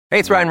Hey,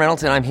 it's Ryan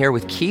Reynolds, and I'm here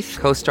with Keith,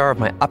 co-star of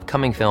my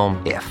upcoming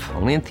film, If,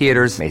 only in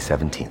theaters May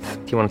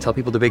 17th. Do you want to tell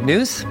people the big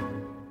news?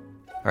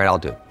 All right, I'll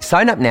do it.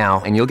 Sign up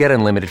now and you'll get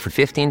unlimited for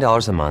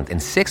 $15 a month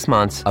and 6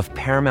 months of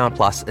Paramount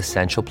Plus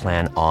Essential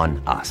Plan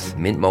on us.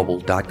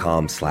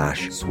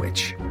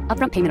 MintMobile.com/switch.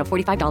 Upfront payment of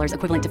 $45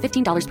 equivalent to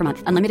 $15 per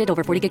month. Unlimited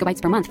over 40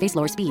 gigabytes per month. Face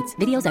lower speeds.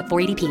 Videos at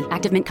 480p.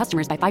 Active Mint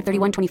customers by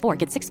 531.24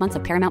 get 6 months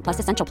of Paramount Plus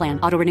Essential Plan.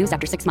 Auto renews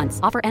after 6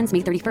 months. Offer ends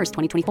May 31st,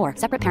 2024.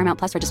 Separate Paramount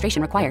Plus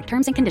registration required.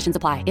 Terms and conditions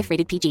apply if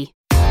rated PG.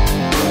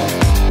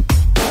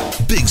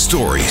 Big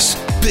stories,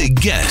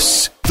 big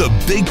guests, the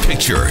big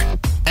picture.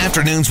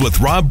 Afternoons with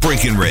Rob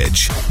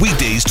Breckenridge.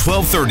 Weekdays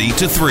 12:30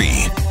 to 3,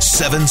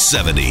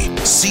 770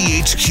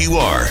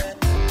 CHQR.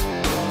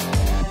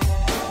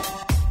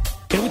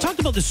 And we talked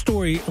about this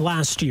story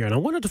last year, and I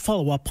wanted to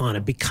follow up on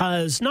it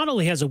because not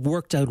only has it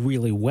worked out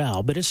really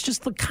well, but it's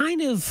just the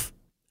kind of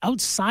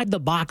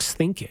outside-the-box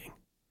thinking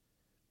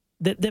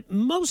that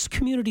most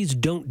communities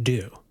don't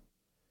do.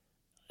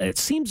 It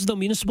seems though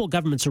municipal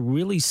governments are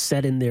really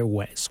set in their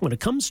ways. When it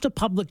comes to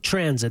public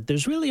transit,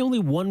 there's really only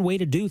one way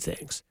to do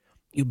things.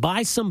 You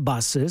buy some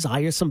buses,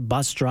 hire some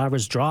bus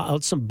drivers, draw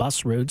out some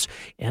bus routes,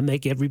 and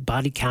make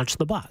everybody catch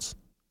the bus.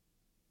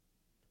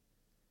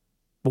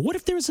 But what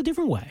if there is a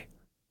different way?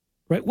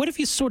 Right? What if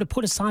you sort of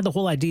put aside the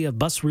whole idea of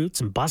bus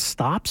routes and bus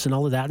stops and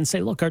all of that and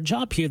say, look, our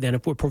job here then,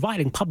 if we're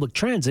providing public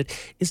transit,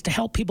 is to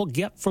help people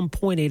get from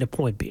point A to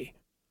point B.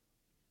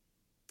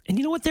 And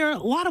you know what? There are a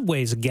lot of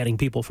ways of getting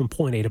people from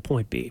point A to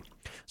point B.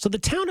 So the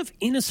town of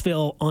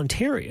Innisfil,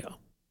 Ontario,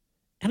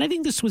 and I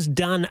think this was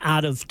done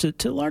out of, to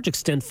a large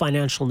extent,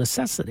 financial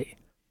necessity.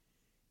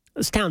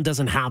 This town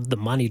doesn't have the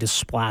money to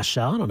splash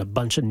out on a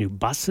bunch of new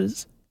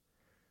buses,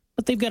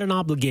 but they've got an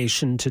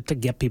obligation to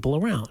get people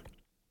around.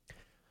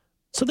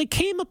 So they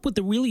came up with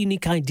the really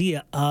unique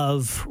idea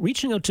of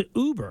reaching out to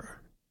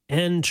Uber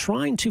and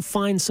trying to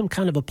find some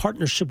kind of a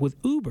partnership with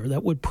Uber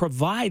that would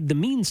provide the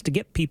means to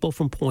get people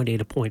from point A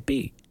to point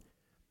B.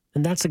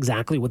 And that's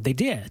exactly what they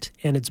did.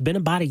 And it's been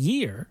about a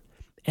year,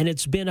 and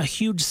it's been a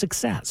huge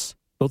success,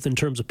 both in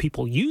terms of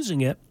people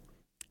using it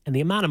and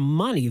the amount of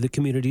money the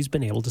community's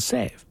been able to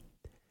save.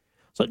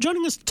 So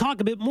joining us to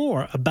talk a bit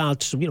more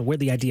about where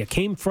the idea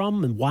came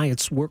from and why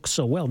it's worked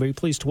so well, very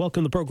pleased to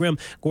welcome the program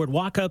Gord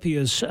Walkup. He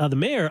is the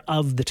mayor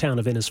of the town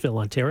of Innisfil,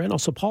 Ontario, and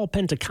also Paul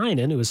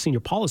Pentikainen, who is senior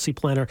policy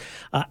planner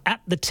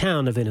at the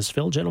town of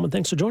Innisfil. Gentlemen,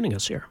 thanks for joining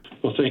us here.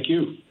 Well, thank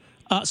you.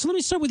 So let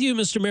me start with you,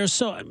 Mr. Mayor.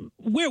 So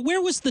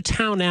where was the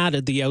town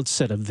at the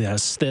outset of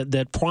this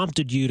that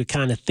prompted you to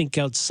kind of think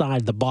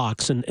outside the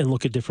box and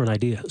look at different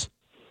ideas?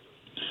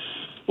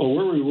 Well,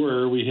 where we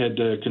were, we had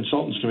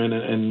consultants come in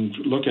and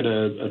look at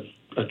a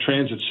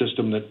transit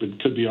system that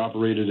could be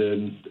operated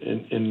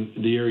in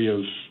the area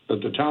of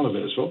the town of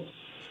Innisfil.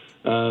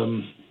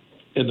 And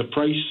the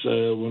price,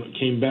 when it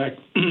came back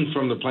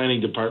from the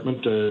planning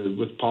department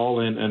with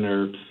Paul and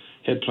our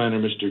head planner,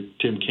 Mr.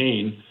 Tim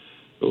Kane,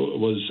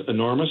 was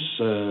enormous.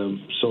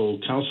 So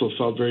council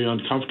felt very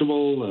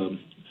uncomfortable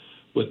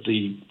with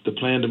the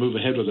plan to move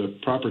ahead with a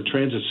proper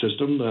transit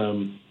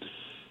system.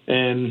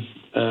 And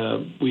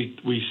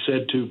we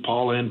said to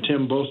Paul and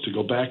Tim both to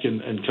go back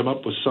and come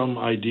up with some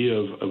idea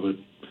of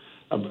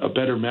a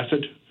better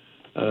method.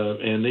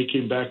 And they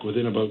came back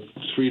within about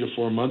 3 to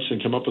 4 months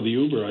and come up with the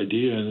Uber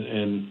idea.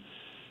 And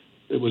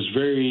it was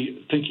very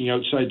thinking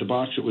outside the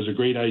box. It was a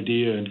great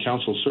idea, and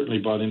council certainly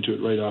bought into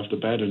it right off the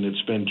bat, and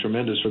it's been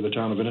tremendous for the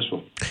town of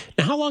Innisfil.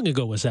 Now, how long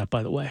ago was that,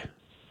 by the way?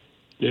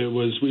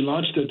 We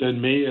launched it in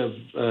May of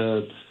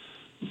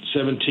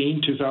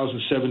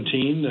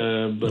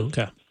 2017, but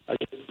okay.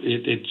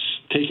 It's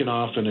taken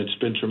off, and it's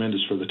been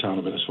tremendous for the town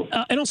of Innisfil.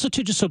 And also,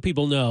 too, just so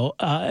people know,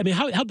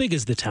 how big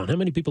is the town? How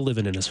many people live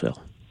in Innisfil?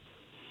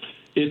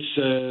 It's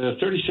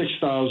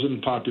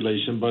 36,000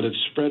 population, but it's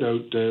spread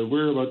out.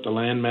 We're about the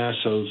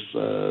landmass of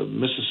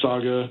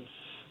Mississauga,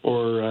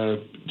 or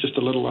just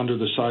a little under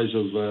the size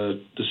of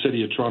the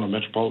city of Toronto,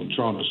 metropolitan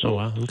Toronto. So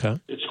wow, okay.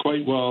 It's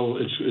quite well.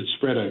 It's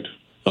spread out.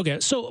 Okay,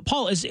 so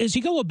Paul, as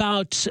you go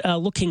about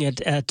looking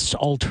at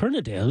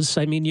alternatives,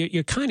 I mean,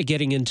 you're kind of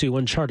getting into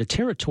uncharted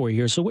territory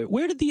here. So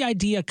where did the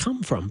idea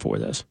come from for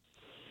this?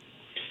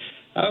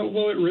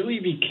 Well, it really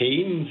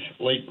became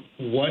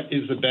what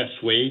is the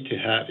best way to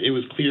have. It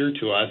was clear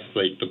to us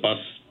the bus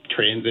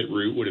transit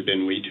route would have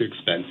been way too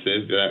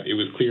expensive. It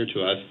was clear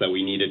to us that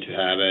we needed to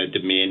have a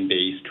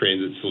demand-based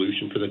transit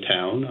solution for the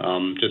town,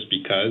 just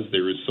because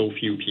there was so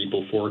few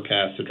people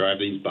forecast to drive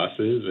these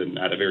buses and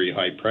at a very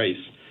high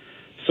price.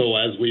 So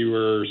as we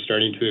were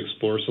starting to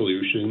explore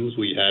solutions,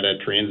 we had a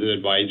transit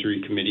advisory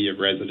committee of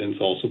residents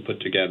also put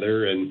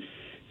together, and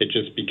it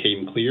just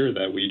became clear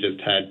that we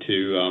just had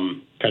to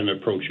kind of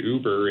approach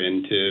Uber,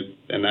 and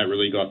that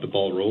really got the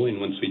ball rolling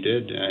once we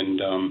did.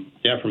 And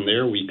from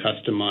there we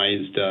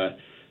customized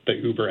the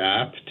Uber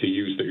app to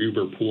use the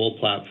Uber Pool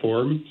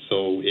platform.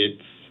 So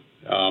it's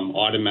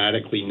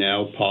automatically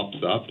now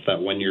pops up that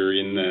when you're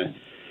in the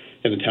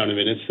town of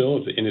Innisfil,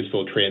 it's an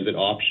Innisfil transit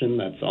option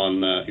that's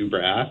on the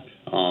Uber app,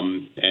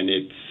 and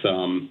it's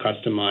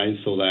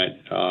customized so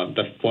that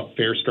the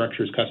fare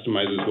structure is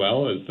customized as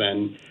well as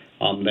then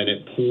then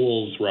it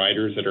pools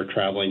riders that are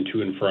traveling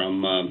to and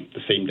from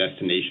the same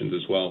destinations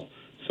as well.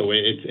 So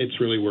it's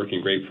really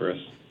working great for us.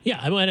 Yeah,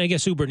 I mean, I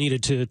guess Uber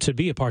needed to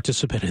be a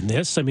participant in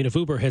this. I mean, if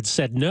Uber had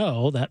said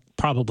no, that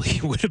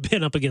probably would have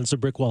been up against a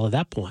brick wall at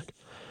that point.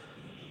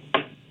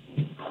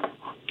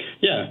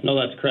 Yeah, no,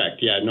 that's correct.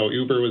 Yeah, no,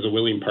 Uber was a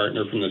willing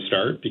partner from the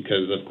start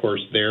because, of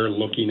course, they're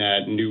looking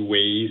at new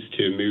ways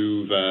to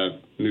move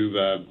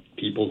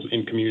people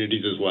in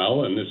communities as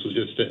well, and this was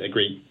just a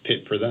great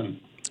fit for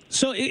them.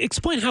 So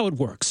explain how it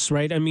works,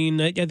 right? I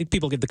mean, I think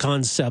people get the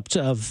concept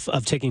of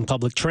taking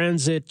public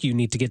transit. You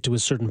need to get to a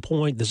certain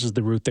point. This is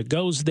the route that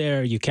goes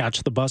there. You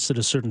catch the bus at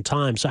a certain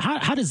time. So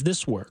how does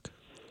this work?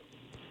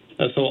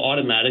 So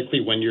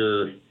automatically when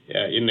you're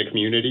in the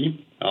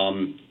community,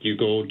 you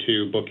go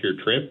to book your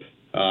trip.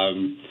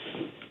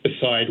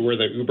 Beside where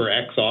the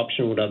UberX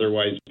option would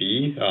otherwise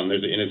be,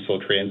 there's an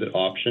Innisfil Transit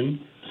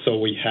option. So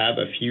we have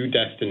a few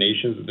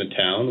destinations in the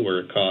town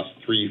where it costs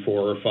 $3, $4,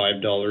 or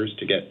 $5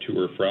 to get to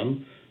or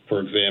from. For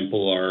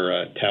example,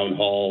 our Town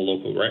Hall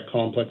local rec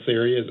complex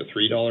area is a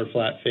 $3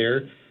 flat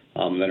fare.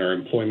 Then our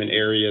employment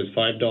area is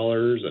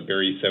 $5. A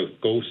Barrie South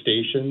GO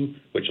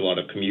station, which a lot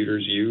of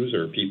commuters use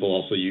or people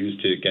also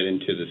use to get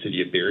into the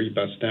City of Barrie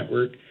bus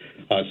network.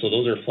 So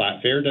those are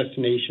flat fare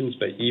destinations,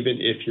 but even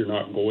if you're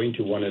not going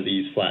to one of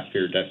these flat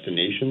fare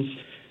destinations,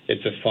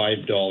 it's a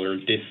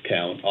 $5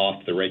 discount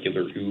off the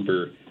regular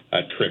Uber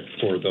trip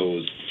for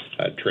those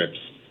trips.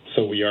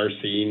 So we are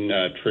seeing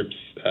trips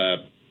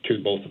to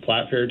both the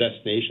flat fare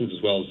destinations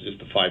as well as just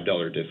the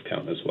 $5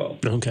 discount as well.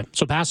 Okay.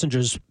 So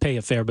passengers pay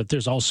a fare, but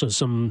there's also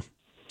some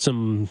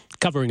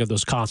covering of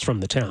those costs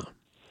from the town.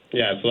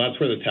 Yeah, so that's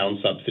where the town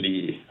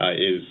subsidy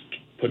is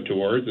put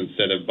towards.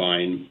 Instead of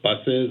buying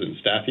buses and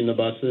staffing the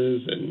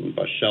buses and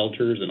bus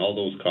shelters and all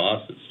those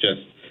costs, it's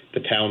just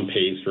the town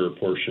pays for a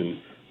portion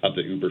of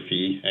the Uber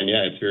fee. And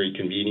yeah, it's very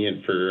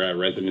convenient for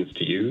residents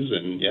to use.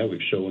 And yeah,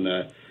 we've shown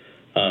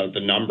the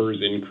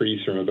numbers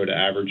increase from about an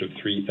average of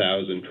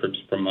 3,000 trips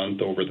per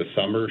month over the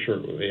summer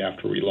shortly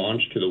after we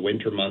launched to the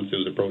winter months. It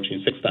was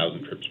approaching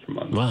 6,000 trips per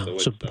month. Wow. So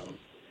it's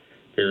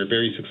very,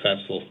 very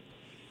successful.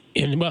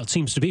 And, well, it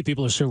seems to be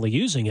people are certainly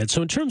using it.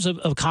 So in terms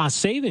of cost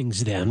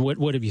savings then,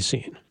 what have you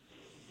seen?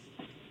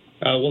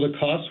 Well, the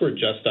costs were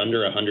just under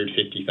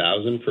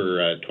 $150,000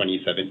 for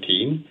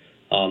 2017.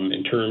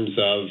 In terms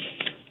of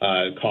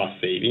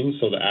cost savings,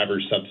 so the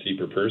average subsidy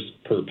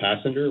per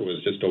passenger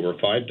was just over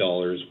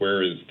 $5,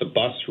 whereas the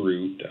bus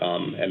route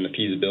and the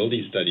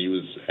feasibility study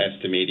was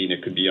estimating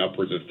it could be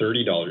upwards of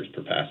 $30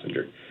 per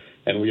passenger.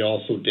 And we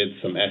also did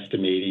some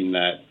estimating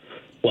that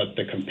what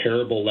the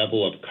comparable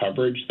level of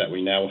coverage that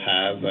we now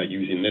have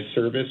using this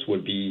service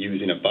would be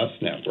using a bus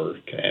network.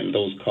 And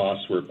those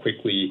costs were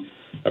quickly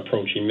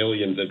approaching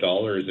millions of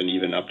dollars and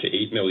even up to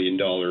 $8 million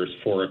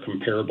for a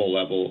comparable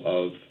level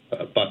of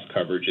bus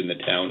coverage in the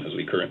town as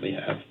we currently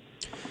have.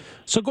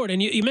 So,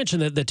 Gordon, you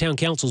mentioned that the town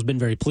council has been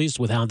very pleased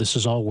with how this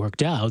has all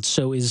worked out.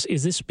 So is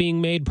this being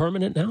made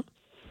permanent now?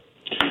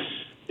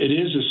 It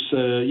is,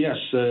 yes,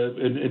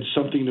 and it's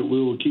something that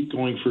we will keep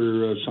going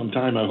for some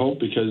time, I hope,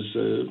 because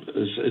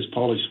as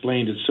Paul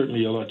explained, it's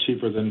certainly a lot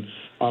cheaper than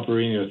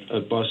operating a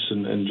bus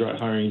and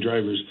hiring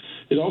drivers.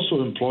 It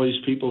also employs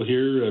people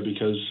here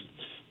because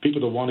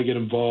people that want to get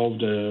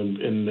involved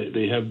and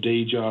they have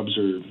day jobs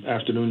or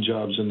afternoon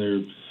jobs and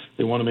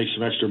they want to make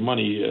some extra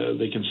money,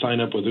 they can sign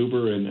up with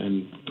Uber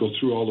and go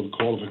through all the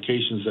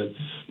qualifications that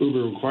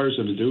Uber requires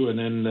them to do, and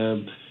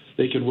then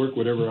they can work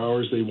whatever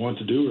hours they want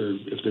to do, or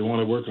if they want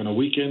to work on a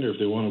weekend, or if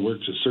they want to work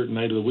a certain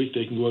night of the week,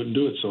 they can go out and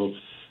do it. So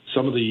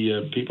some of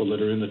the people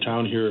that are in the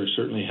town here are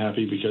certainly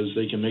happy because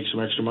they can make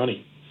some extra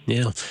money.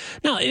 Yeah.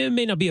 Now, it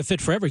may not be a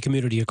fit for every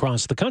community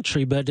across the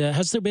country, but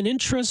has there been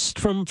interest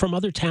from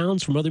other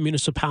towns, from other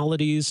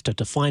municipalities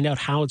to find out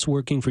how it's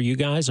working for you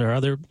guys? Are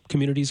other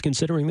communities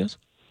considering this?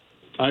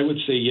 I would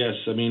say yes.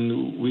 I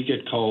mean, we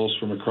get calls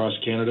from across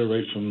Canada,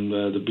 right from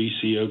the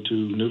BC out to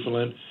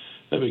Newfoundland,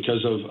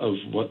 because of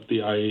what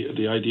the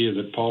idea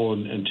that Paul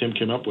and Tim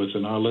came up with,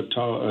 and I'll let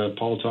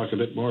Paul talk a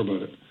bit more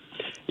about it.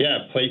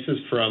 Yeah, places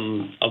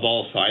of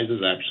all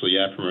sizes, actually,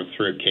 from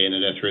throughout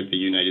Canada, throughout the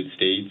United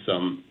States.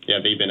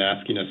 They've been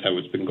asking us how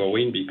it's been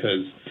going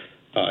because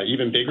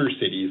even bigger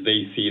cities,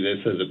 they see this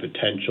as a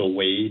potential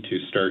way to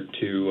start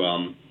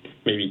to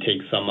maybe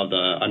take some of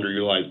the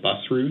underutilized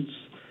bus routes,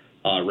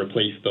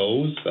 replace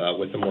those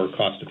with a more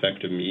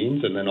cost-effective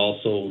means, and then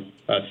also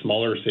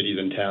smaller cities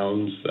and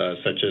towns,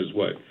 such as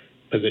what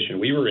position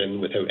we were in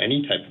without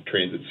any type of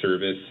transit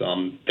service,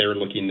 they're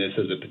looking this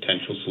as a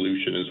potential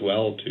solution as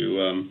well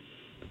to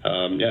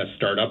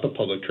start up a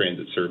public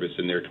transit service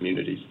in their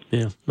communities.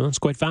 Yeah, well, that's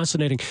quite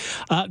fascinating.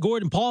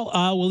 Gordon, Paul,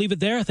 we'll leave it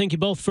there. Thank you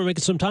both for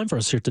making some time for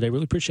us here today.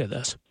 Really appreciate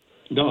this.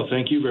 No,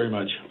 thank you very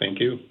much. Thank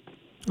you.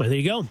 Well, there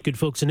you go. Good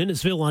folks in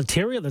Innisfil,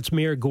 Ontario. That's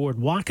Mayor Gord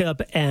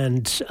Walkup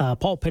and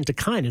Paul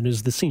Pentikainen,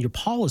 who's the senior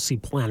policy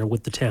planner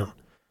with the town.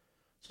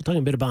 So talking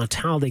a bit about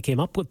how they came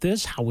up with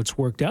this, how it's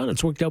worked out.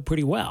 It's worked out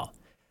pretty well.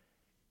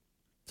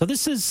 So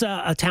this is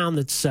a town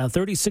that's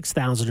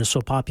 36,000 or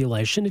so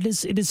population. It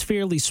is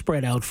fairly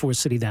spread out for a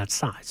city that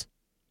size.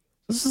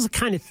 This is the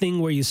kind of thing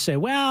where you say,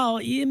 well,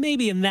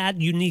 maybe in that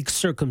unique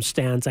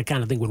circumstance, that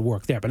kind of thing would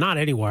work there, but not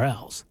anywhere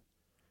else.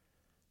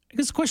 I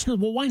guess the question is,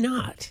 well, why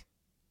not?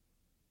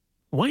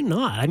 Why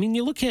not? I mean,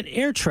 you look at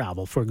air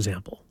travel, for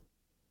example.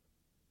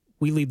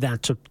 We leave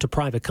that to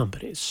private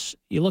companies.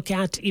 You look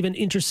at even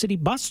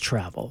intercity bus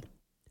travel.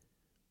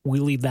 We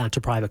leave that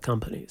to private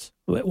companies.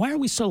 Why are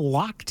we so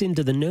locked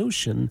into the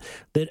notion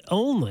that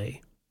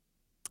only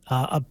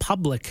a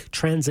public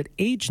transit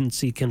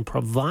agency can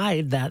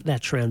provide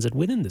that transit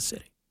within the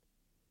city?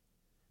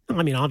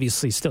 I mean,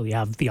 obviously, still you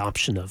have the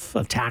option of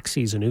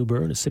taxis and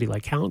Uber in a city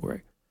like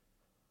Calgary.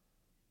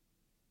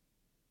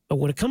 But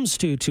when it comes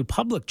to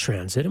public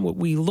transit and what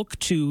we look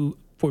to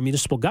for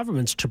municipal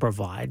governments to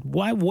provide,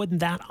 why wouldn't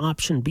that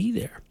option be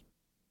there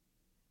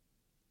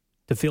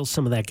to fill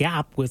some of that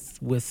gap with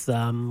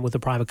a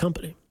private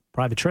company,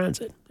 private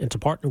transit, and to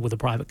partner with a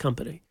private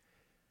company?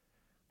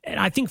 And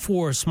I think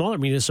for smaller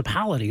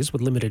municipalities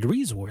with limited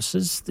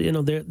resources,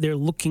 they're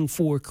looking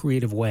for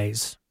creative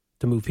ways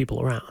to move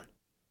people around.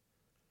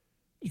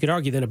 You could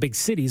argue that a big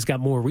city's got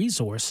more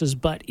resources,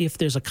 but if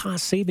there's a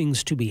cost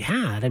savings to be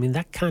had, I mean,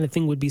 that kind of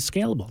thing would be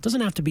scalable. It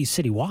doesn't have to be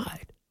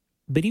citywide,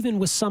 but even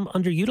with some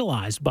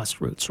underutilized bus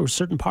routes or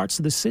certain parts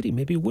of the city,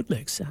 maybe it would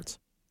make sense.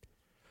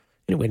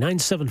 Anyway,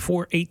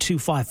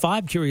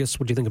 974-8255. Curious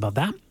what you think about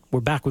that. We're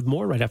back with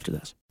more right after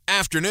this.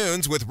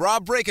 Afternoons with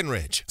Rob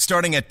Breckenridge,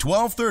 starting at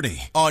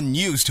 12:30 on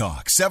News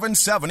Talk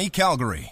 770 Calgary.